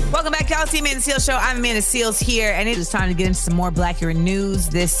 Justice. Welcome back, y'all. To the Amanda Seales Show. I'm Amanda Seales here, and it is time to get into some more Blaggery news.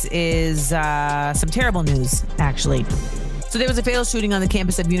 This is some terrible news, actually. So there was a fatal shooting on the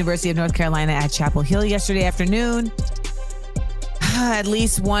campus of University of North Carolina at Chapel Hill yesterday afternoon. At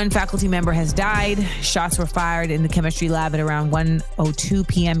least one faculty member has died. Shots were fired in the chemistry lab at around 1:02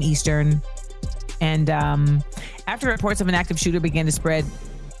 p.m. Eastern. And after reports of an active shooter began to spread,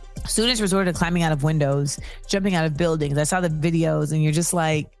 students resorted to climbing out of windows, jumping out of buildings. I saw the videos, and you're just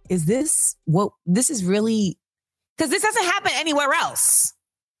like, is this what this is really? Because this doesn't happen anywhere else.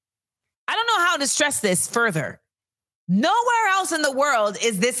 I don't know how to stress this further. Nowhere else in the world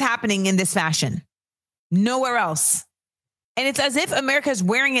is this happening in this fashion. Nowhere else. And it's as if America is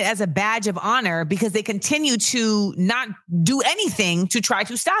wearing it as a badge of honor because they continue to not do anything to try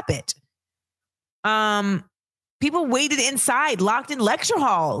to stop it. People waited inside, locked in lecture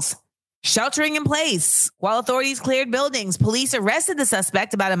halls, sheltering in place while authorities cleared buildings. Police arrested the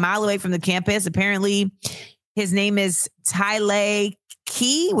suspect about a mile away from the campus. Apparently, his name is Tai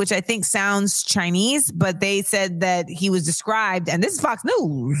Key, which I think sounds Chinese, but they said that he was described, and this is Fox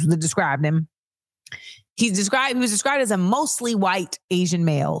News that described him. He was described as a mostly white Asian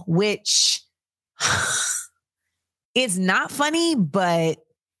male, which is not funny, but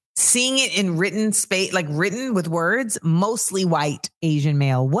seeing it in written space, like written with words, mostly white Asian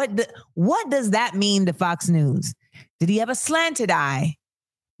male. What does that mean to Fox News? Did he have a slanted eye,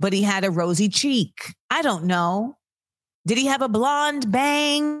 but he had a rosy cheek? I don't know. Did he have a blonde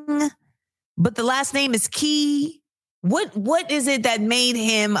bang, but the last name is Key? What is it that made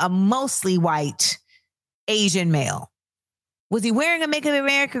him a mostly white Asian male? Was he wearing a Make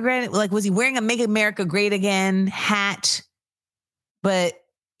America Great? Like, was he wearing a Make America Great Again hat? But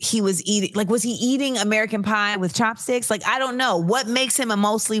he was eating, like, was he eating American pie with chopsticks? Like, I don't know. What makes him a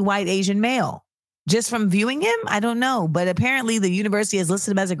mostly white Asian male? Just from viewing him? I don't know. But apparently the university has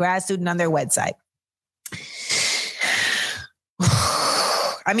listed him as a grad student on their website.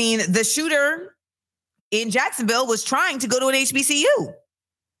 I mean, the shooter in Jacksonville was trying to go to an HBCU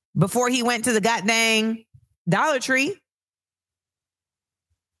before he went to the goddamn Dollar Tree.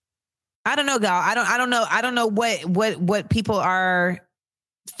 I don't know, gal. I don't know what people are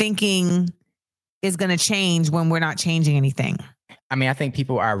thinking is going to change when we're not changing anything. I mean, I think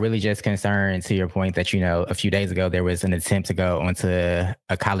people are really just concerned, to your point, that, a few days ago, there was an attempt to go onto a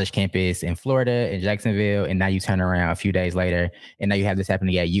college campus in Florida, in Jacksonville, and now you turn around a few days later, and now you have this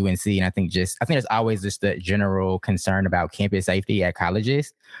happening at UNC. And I think there's always just the general concern about campus safety at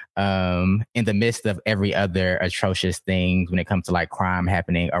colleges in the midst of every other atrocious thing when it comes to like crime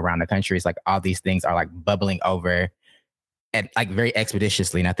happening around the country. It's like all these things are like bubbling over at like very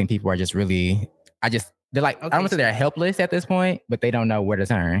expeditiously. And I think people are just really, they're like, okay, I don't want to say they're helpless at this point, but they don't know where to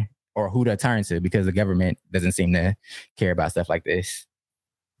turn or who to turn to because the government doesn't seem to care about stuff like this.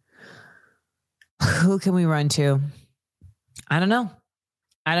 Who can we run to? I don't know.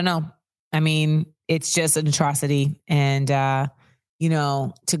 I mean, it's just an atrocity. And, to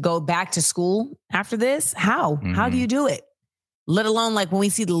go back to school after this, how? Mm-hmm. How do you do it? Let alone like when we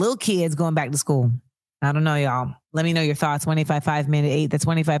see the little kids going back to school. I don't know, y'all. Let me know your thoughts. 1-855-MAN-8. That's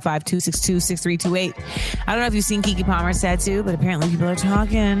 1-855-262-6328. I don't know if you've seen Keke Palmer's tattoo, but apparently people are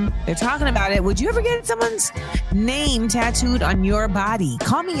talking. They're talking about it. Would you ever get someone's name tattooed on your body?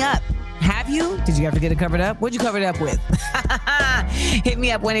 Call me up. Have you? Did you ever get it covered up? What'd you cover it up with? Hit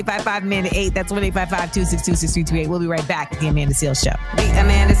me up, 1-855-MAN-8. That's 1-855-262-6328. We'll be right back at the Amanda Seales Show. The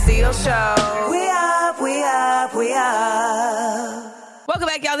Amanda Seales Show. We up. Welcome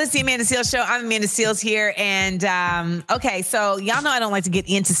back, y'all. This is the Amanda Seales Show. I'm Amanda Seales here. And, okay, so y'all know I don't like to get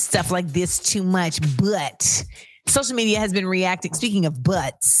into stuff like this too much, but social media has been reacting. Speaking of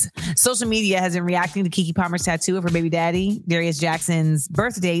butts, social media has been reacting to Keke Palmer's tattoo of her baby daddy, Darius Jackson's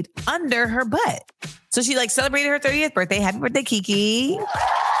birth date under her butt. So she celebrated her 30th birthday. Happy birthday, Keke.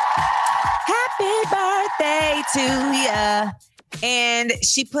 Happy birthday to ya. And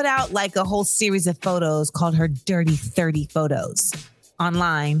she put out a whole series of photos called her Dirty 30 photos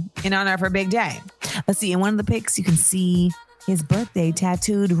online in honor of her big day. Let's see. In one of the pics, you can see his birthday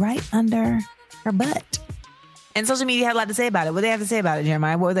tattooed right under her butt. And social media had a lot to say about it. What did they have to say about it,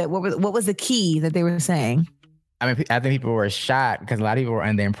 Jeremiah? What was the key that they were saying? I mean, I think people were shocked because a lot of people were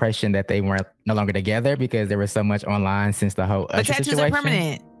under the impression that they weren't no longer together because there was so much online since the whole Usher tattoos situation. Are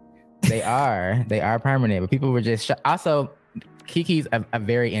permanent. They are permanent. But people were just shocked. Also, Keke's a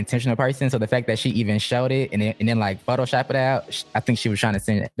very intentional person, so the fact that she even showed it and then Photoshop it out, I think she was trying to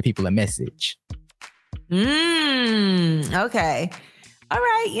send the people a message. Okay. All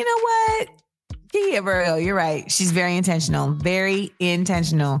right. You know what? Yeah, Virgo, you're right. She's very intentional. Very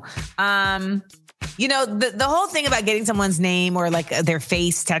intentional. The whole thing about getting someone's name or their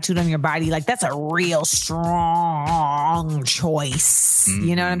face tattooed on your body, that's a real strong choice. Mm-hmm.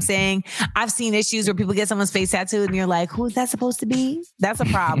 You know what I'm saying? I've seen issues where people get someone's face tattooed and you're like, who is that supposed to be? That's a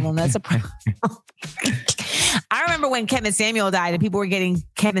problem. That's a problem. I remember when Kevin Samuel died and people were getting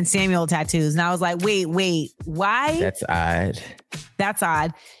Kevin Samuel tattoos. And I was like, wait, why? That's odd.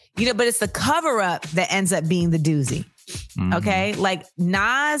 But it's the cover up that ends up being the doozy. Mm-hmm. Okay.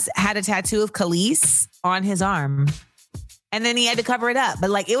 Nas had a tattoo of Khalees on his arm and then he had to cover it up.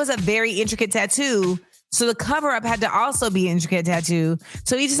 But it was a very intricate tattoo. So the cover up had to also be an intricate tattoo.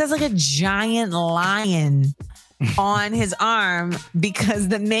 So he just has a giant lion on his arm because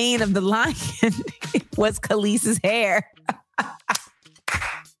the mane of the lion was Khalees's hair.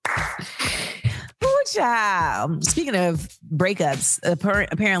 Ooh, child. Speaking of breakups,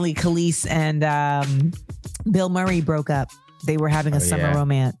 apparently Khalees and Bill Murray broke up. They were having a summer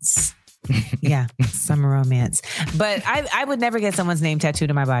romance. Yeah, summer romance. But I would never get someone's name tattooed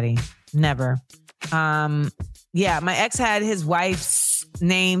on my body. Never. My ex had his wife's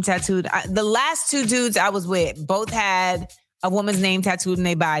name tattooed. The last two dudes I was with both had a woman's name tattooed in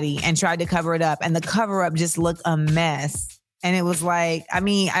their body and tried to cover it up. And the cover up just looked a mess. And it was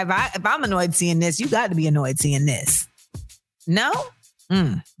if I'm annoyed seeing this, you got to be annoyed seeing this. No?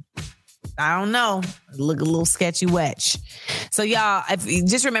 I don't know. Look a little sketchy wetch. So y'all,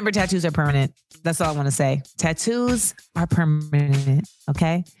 just remember tattoos are permanent. That's all I want to say. Tattoos are permanent.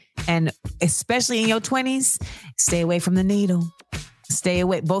 Okay. And especially in your 20s, stay away from the needle. Stay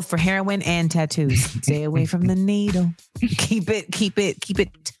away, both for heroin and tattoos. Stay away from the needle. Keep it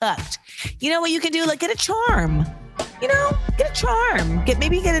tucked. You know what you can do? Get a charm. Get a charm.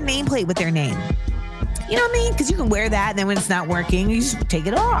 Maybe get a nameplate with their name. You know what I mean? Because you can wear that and then when it's not working, you just take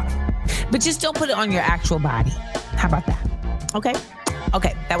it off. But just don't put it on your actual body. How about that? Okay.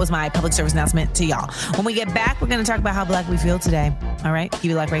 That was my public service announcement to y'all. When we get back, we're going to talk about how black we feel today. All right?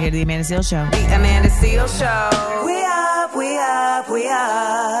 Keep it locked right here to the Amanda Seales Show. The Amanda Seales Show. We up.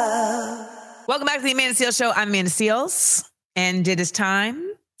 Welcome back to the Amanda Seales Show. I'm Amanda Seales. And it is time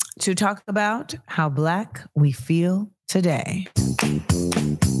to talk about how black we feel today.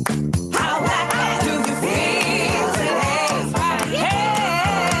 How black do you feel today?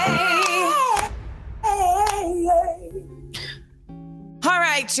 All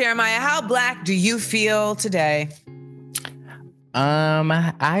right, Jeremiah, how black do you feel today?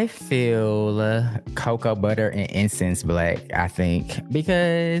 I feel cocoa butter and incense black, I think,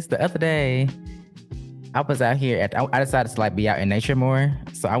 because the other day I was out here I decided to be out in nature more.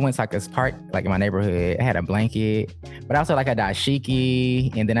 So I went to this park in my neighborhood. I had a blanket, but also a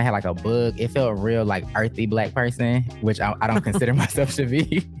dashiki, and then I had a book. It felt real earthy black person, which I don't consider myself to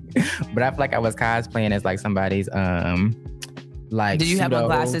be. But I feel I was cosplaying as somebody's Did you have on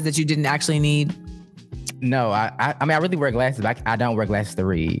glasses that you didn't actually need? No, I mean I really wear glasses, but I don't wear glasses to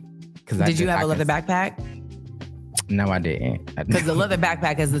read. Did you have a leather backpack? No, I didn't. Because the leather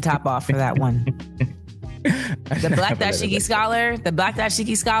backpack is the top off for that one. The Black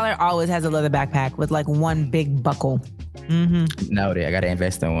Dashiki Scholar always has a leather backpack with one big buckle. Mm-hmm. No, I got to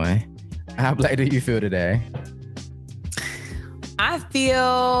invest in one. How black do you feel today? I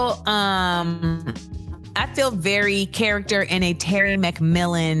feel very character in a Terry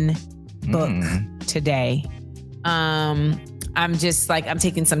McMillan book today. I'm just like, I'm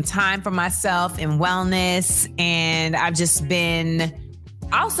taking some time for myself in wellness, and I've just been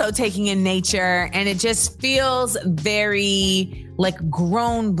also taking in nature, and it just feels very like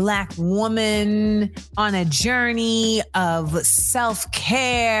grown black woman on a journey of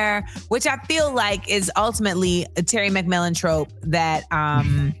self-care, which I feel like is ultimately a Terry McMillan trope that,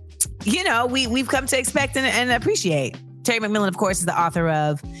 we've come to expect and appreciate. Terry McMillan, of course, is the author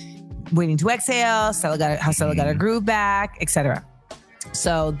of Waiting to Exhale, How Stella Got Her Groove Back, etc.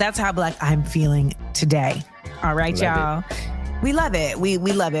 So that's how black I'm feeling today. All right, y'all. We love it. We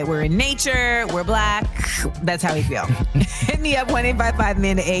love it. We're in nature. We're black. That's how we feel. Hit me up,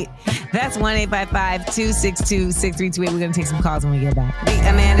 1-855-AMANDA-8. That's 1-855-262-6328. We're going to take some calls when we get back. The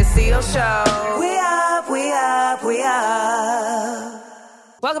Amanda Seal Show. We up.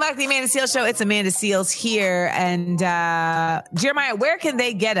 Welcome back to the Amanda Seals Show. It's Amanda Seals here. And Jeremiah, where can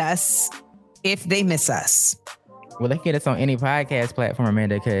they get us if they miss us? Well, they get us on any podcast platform,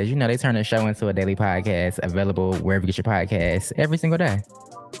 Amanda, because, they turn the show into a daily podcast available wherever you get your podcasts every single day.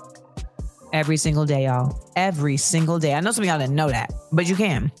 Every single day, y'all. Every single day. I know some of y'all didn't know that, but you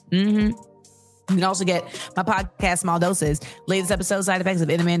can. You can also get my podcast, Small Doses, latest episode, Side Effects of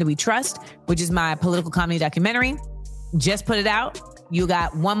In Amanda We Trust, which is my political comedy documentary. Just put it out. You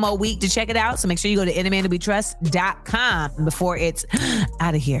got one more week to check it out. So make sure you go to inamandawetrust.com before it's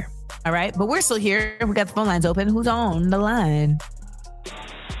out of here. All right. But we're still here. We got the phone lines open. Who's on the line?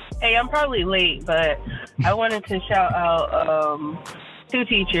 Hey, I'm probably late, but I wanted to shout out two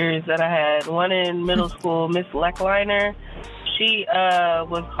teachers that I had. One in middle school, Miss Leckliner. She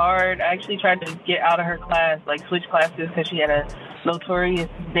was hard. I actually tried to get out of her class, like switch classes, because she had a notorious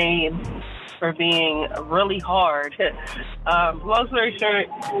name for being really hard. Long story short,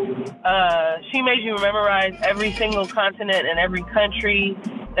 she made you memorize every single continent and every country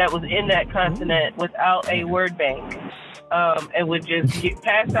that was in that continent without a word bank. And would just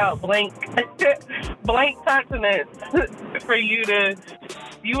pass out blank continents for you would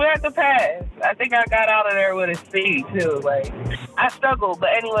have to pass. I think I got out of there with a C too. Like, I struggled, but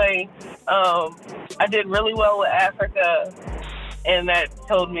anyway, I did really well with Africa. And that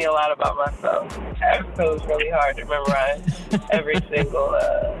told me a lot about myself. Africa was really hard to memorize every single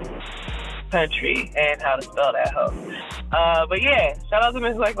country and how to spell that hoe. But yeah, shout out to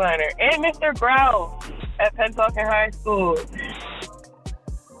Miss Leckliner and Mr. Grouse at Pennsauken High School.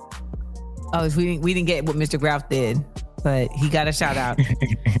 Oh, we didn't get what Mr. Grouse did, but he got a shout out.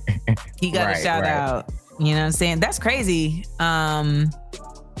 He got a shout out. You know what I'm saying? That's crazy.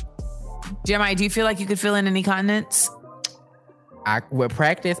 Jeremiah, do you feel like you could fill in any continents? With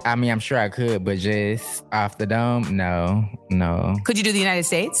practice, I'm sure I could, but just off the dome, no. Could you do the United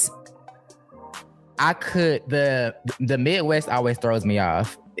States? I could. The Midwest always throws me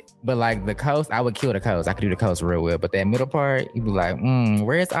off, but like the coast, I would kill the coast. I could do the coast real well, but that middle part, you'd be like,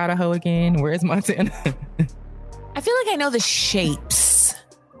 where's Idaho again? Where's Montana? I feel like I know the shapes.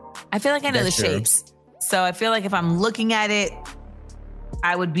 That's true. So I feel like if I'm looking at it,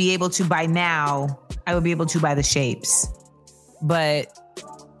 I would be able to by the shapes. But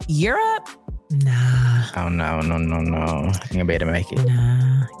Europe? Nah. Oh, no. You ain't be able to make it.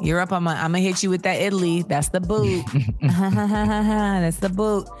 Nah. Europe, I'm going to hit you with that Italy. That's the boot. That's the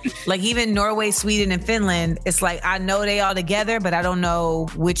boot. Like even Norway, Sweden, and Finland, it's like I know they all together, but I don't know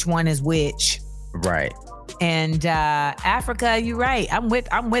which one is which. Right. And Africa, you're right. I'm with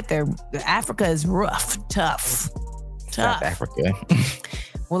her. Africa is rough, tough. South Africa.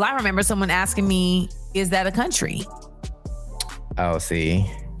 Well, I remember someone asking me, is that a country? Oh, see.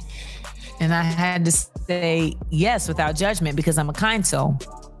 And I had to say yes without judgment because I'm a kind soul.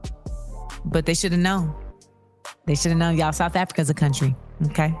 But they should have known. They should have known, y'all. South Africa's a country.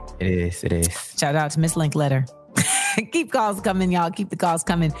 Okay? It is. Shout out to Miss Linkletter. Keep calls coming, y'all. Keep the calls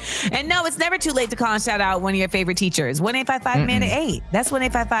coming. And no, it's never too late to call and shout out one of your favorite teachers. 1-855-AMANDA-8. That's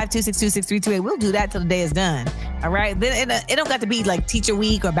 1-855-262-6328. We'll do that till the day is done. All right? Then it don't got to be like teacher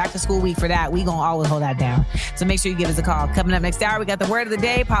week or back to school week for that. We gonna always hold that down. So make sure you give us a call. Coming up next hour, we got the word of the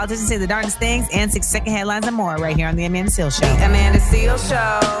day. Politicians say the darndest things and 6-second headlines and more right here on the Amanda Seals Show. The Amanda Seals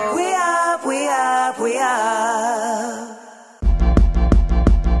Show. We up.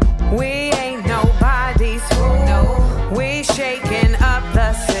 We ain't nobody's fool. No. We shaking up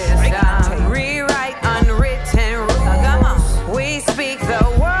the system. Rewrite unwritten rules. Come on. We speak, the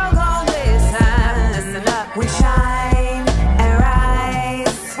world gon' listen. Listen up. We shine and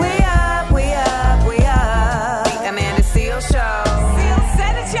rise. We up. The Amanda Seals Show. Seal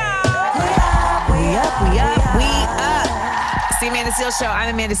said it, y'all. We Amanda Seales Show.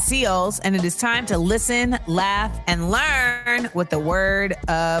 I'm Amanda Seales, and it is time to listen, laugh, and learn with the word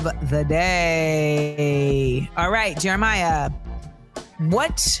of the day. All right, Jeremiah,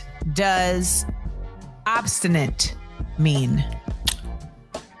 what does obstinate mean?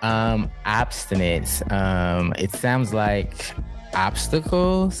 Obstinate. It sounds like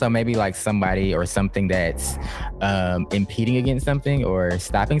obstacle. So maybe like somebody or something that's impeding against something or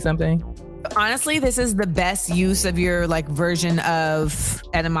stopping something. Honestly, this is the best use of your like version of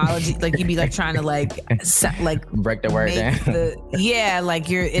etymology. Like you'd be like trying to like break the word down. Like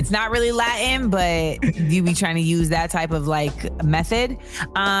it's not really Latin, but you be trying to use that type of like method.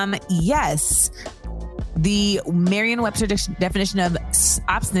 Yes. The Merriam-Webster definition of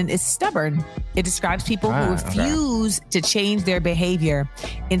obstinate is stubborn. It describes people who refuse to change their behavior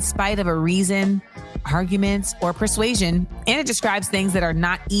in spite of a reason, arguments, or persuasion. And it describes things that are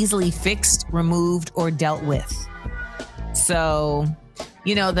not easily fixed, removed, or dealt with. So,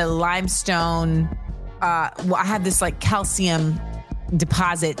 the limestone, I have this like calcium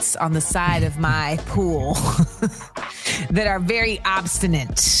deposits on the side of my pool that are very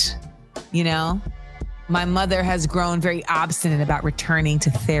obstinate, My mother has grown very obstinate about returning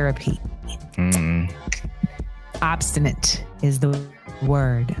to therapy. Obstinate is the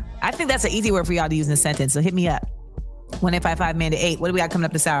word. I think that's an easy word for y'all to use in a sentence. So hit me up. 1-855-MANDA-8. What do we got coming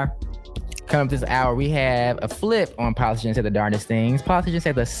up this hour? Coming up this hour, we have a flip on politicians say the darndest things. Politicians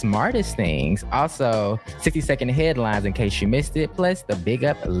say the smartest things. Also, 60-second headlines in case you missed it. Plus, the big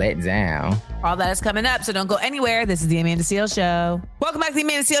up, let down. All that is coming up, so don't go anywhere. This is the Amanda Seales Show. Welcome back to the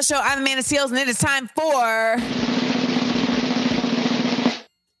Amanda Seales Show. I'm Amanda Seales, and it is time for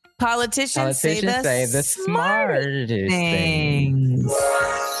Politicians say the smartest things.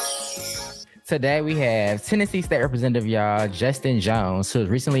 Today we have Tennessee State Representative, y'all, Justin Jones, who was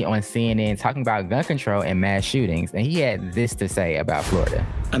recently on CNN talking about gun control and mass shootings. And he had this to say about Florida.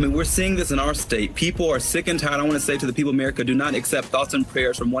 I mean, we're seeing this in our state. People are sick and tired. I want to say to the people of America, do not accept thoughts and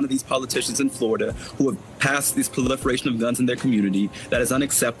prayers from one of these politicians in Florida who have passed this proliferation of guns in their community. That is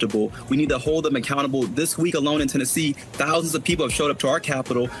unacceptable. We need to hold them accountable. This week alone in Tennessee, thousands of people have showed up to our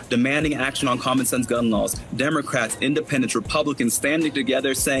Capitol demanding action on common sense gun laws. Democrats, independents, Republicans standing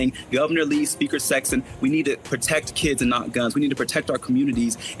together saying, Governor Lee, Speaker Sexton, we need to protect kids and not guns. We need to protect our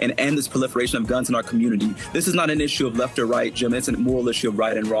communities and end this proliferation of guns in our community. This is not an issue of left or right, Jim. It's a moral issue of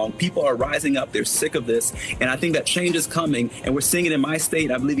right and wrong. People are rising up. They're sick of this. And I think that change is coming. And we're seeing it in my state.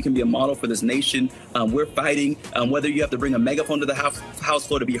 I believe it can be a model for this nation. We're fighting. Whether you have to bring a megaphone to the House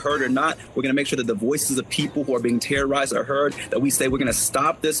floor to be heard or not, we're going to make sure that the voices of people who are being terrorized are heard, that we say we're going to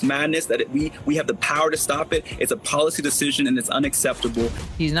stop this madness, that we have the power to stop it. It's a policy decision and it's unacceptable.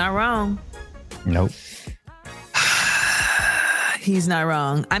 He's not wrong. Nope. He's not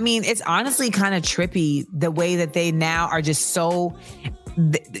wrong. I mean, it's honestly kind of trippy the way that they now are just so...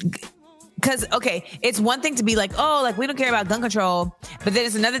 Because, okay, it's one thing to be like, oh, like, we don't care about gun control. But then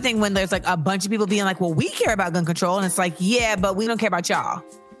it's another thing when there's like a bunch of people being like, well, we care about gun control. And it's like, yeah, but we don't care about y'all.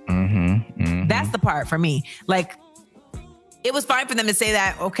 That's the part for me. Like, it was fine for them to say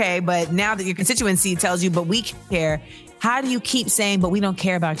that, okay, but now that your constituency tells you, but we care, how do you keep saying, but we don't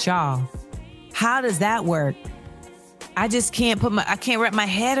care about y'all? How does that work? I just can't I can't wrap my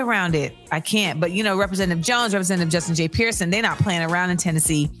head around it. I can't. But, Representative Jones, Representative Justin J. Pearson, they're not playing around in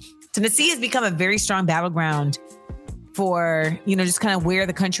Tennessee. Tennessee has become a very strong battleground for, just kind of where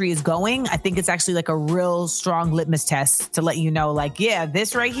the country is going. I think it's actually like a real strong litmus test to let you know, like, yeah,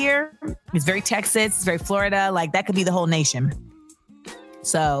 this right here is very Texas, it's very Florida. Like, that could be the whole nation.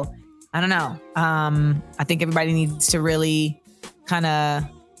 So, I don't know. I think everybody needs to really kind of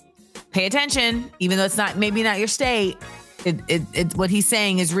pay attention, even though it's maybe not your state. What he's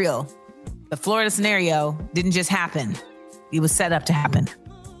saying is real. The Florida scenario didn't just happen. It was set up to happen.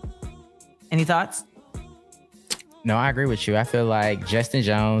 Any thoughts? No, I agree with you. I feel like Justin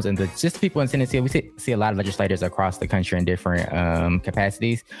Jones and just people in Tennessee, we see a lot of legislators across the country in different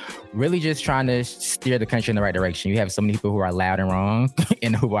capacities, really just trying to steer the country in the right direction. You have so many people who are loud and wrong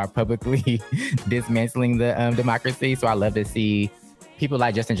and who are publicly dismantling the democracy. So I love to see people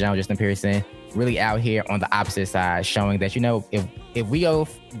like Justin Jones, Justin Pearson, really out here on the opposite side, showing that, if we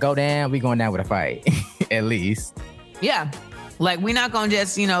go down, we going down with a fight, at least. Yeah. Like, we're not going to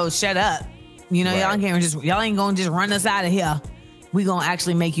just, shut up. Right. Y'all ain't going to just run us out of here. We going to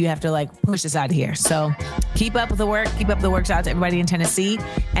actually make you have to, like, push us out of here. So keep up with the work. Keep up the work. Shout out to everybody in Tennessee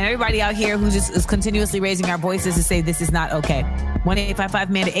and everybody out here who just is continuously raising our voices to say this is not okay.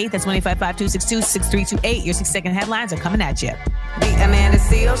 1-855-MANDA-8. That's 1-855-262-6328. Your 6-second headlines are coming at you. The Amanda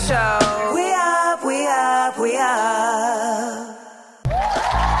Seales Show. We up, we up, we up.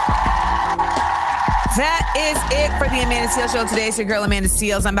 That is it for the Amanda Seales Show today. It's your girl, Amanda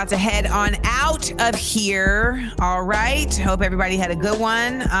Seales. I'm about to head on out of here. All right. Hope everybody had a good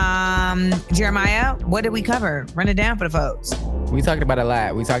one. Jeremiah, what did we cover? Run it down for the folks. We talked about a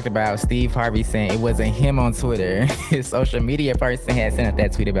lot. We talked about Steve Harvey saying it wasn't him on Twitter. His social media person had sent out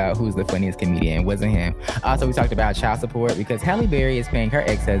that tweet about who's the funniest comedian. It wasn't him. Also, we talked about child support because Halle Berry is paying her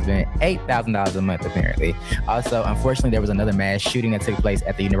ex-husband $8,000 a month, apparently. Also, unfortunately, there was another mass shooting that took place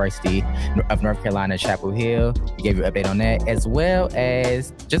at the University of North Carolina, Chapel Hill. We gave you an update on that, as well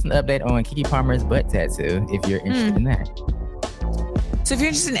as just an update on Keke Palmer's butt tattoo, if you're interested in that. So if you're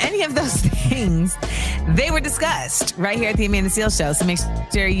interested in any of those things, they were discussed right here at the Amanda Seales Show. So make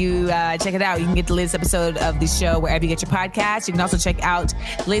sure you check it out. You can get the latest episode of the show wherever you get your podcast. You can also check out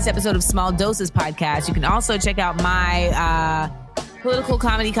the latest episode of Small Doses Podcast. You can also check out my political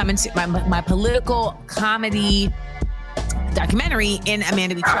comedy my political comedy documentary in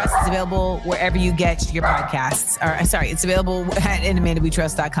Amanda We Trust. It's available wherever you get your podcasts. It's available at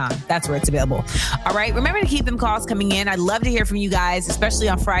AmandaWeTrust.com. That's where it's available. All right. Remember to keep them calls coming in. I'd love to hear from you guys, especially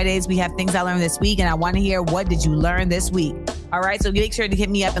on Fridays. We have things I learned this week, and I want to hear, what did you learn this week? All right. So make sure to hit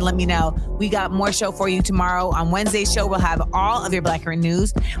me up and let me know. We got more show for you tomorrow. On Wednesday's show, we'll have all of your Black Current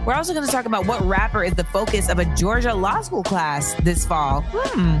news. We're also going to talk about what rapper is the focus of a Georgia law school class this fall.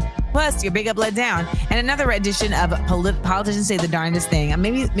 Plus, your Big Up Let Down, and another edition of Politicians Say the Darndest Thing.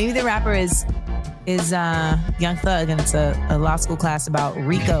 Maybe the rapper is Young Thug, and it's a law school class about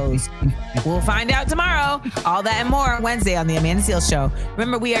Ricos. We'll find out tomorrow. All that and more on Wednesday on the Amanda Seales Show.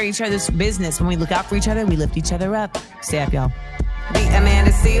 Remember, we are each other's business. When we look out for each other, we lift each other up. Stay up, y'all. The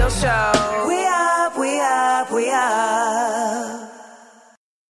Amanda Seales Show. We up, we up, we up.